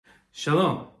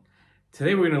Shalom.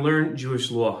 Today we're going to learn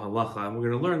Jewish law, halacha, and we're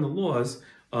going to learn the laws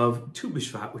of Tu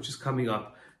B'Shvat, which is coming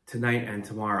up tonight and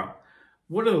tomorrow.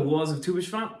 What are the laws of Tu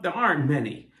B'Shvat? There aren't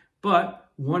many, but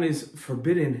one is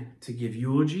forbidden to give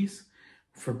eulogies,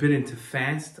 forbidden to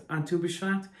fast on Tu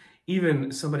B'Shvat. Even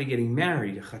somebody getting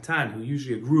married, a chatan,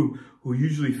 a groom who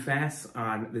usually fasts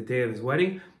on the day of his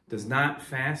wedding, does not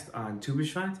fast on Tu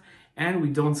B'Shvat, and we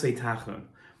don't say Tachnun.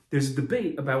 There's a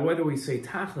debate about whether we say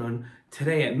Tachnun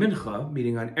today at Mincha,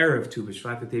 meaning on Erev Tu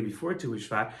B'Shvat, the day before Tu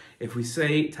B'Shvat. If we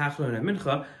say Tachnun at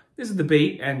Mincha, there's a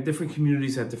debate, and different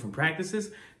communities have different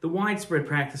practices. The widespread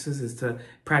practices is to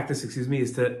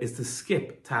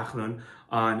skip Tachnun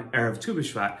on Erev Tu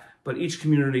B'Shvat, but each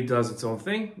community does its own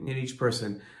thing, and each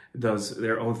person does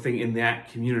their own thing in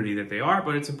that community that they are,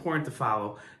 but it's important to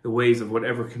follow the ways of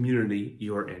whatever community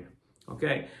you're in.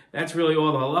 Okay, that's really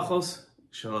all the halachos.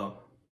 Shalom.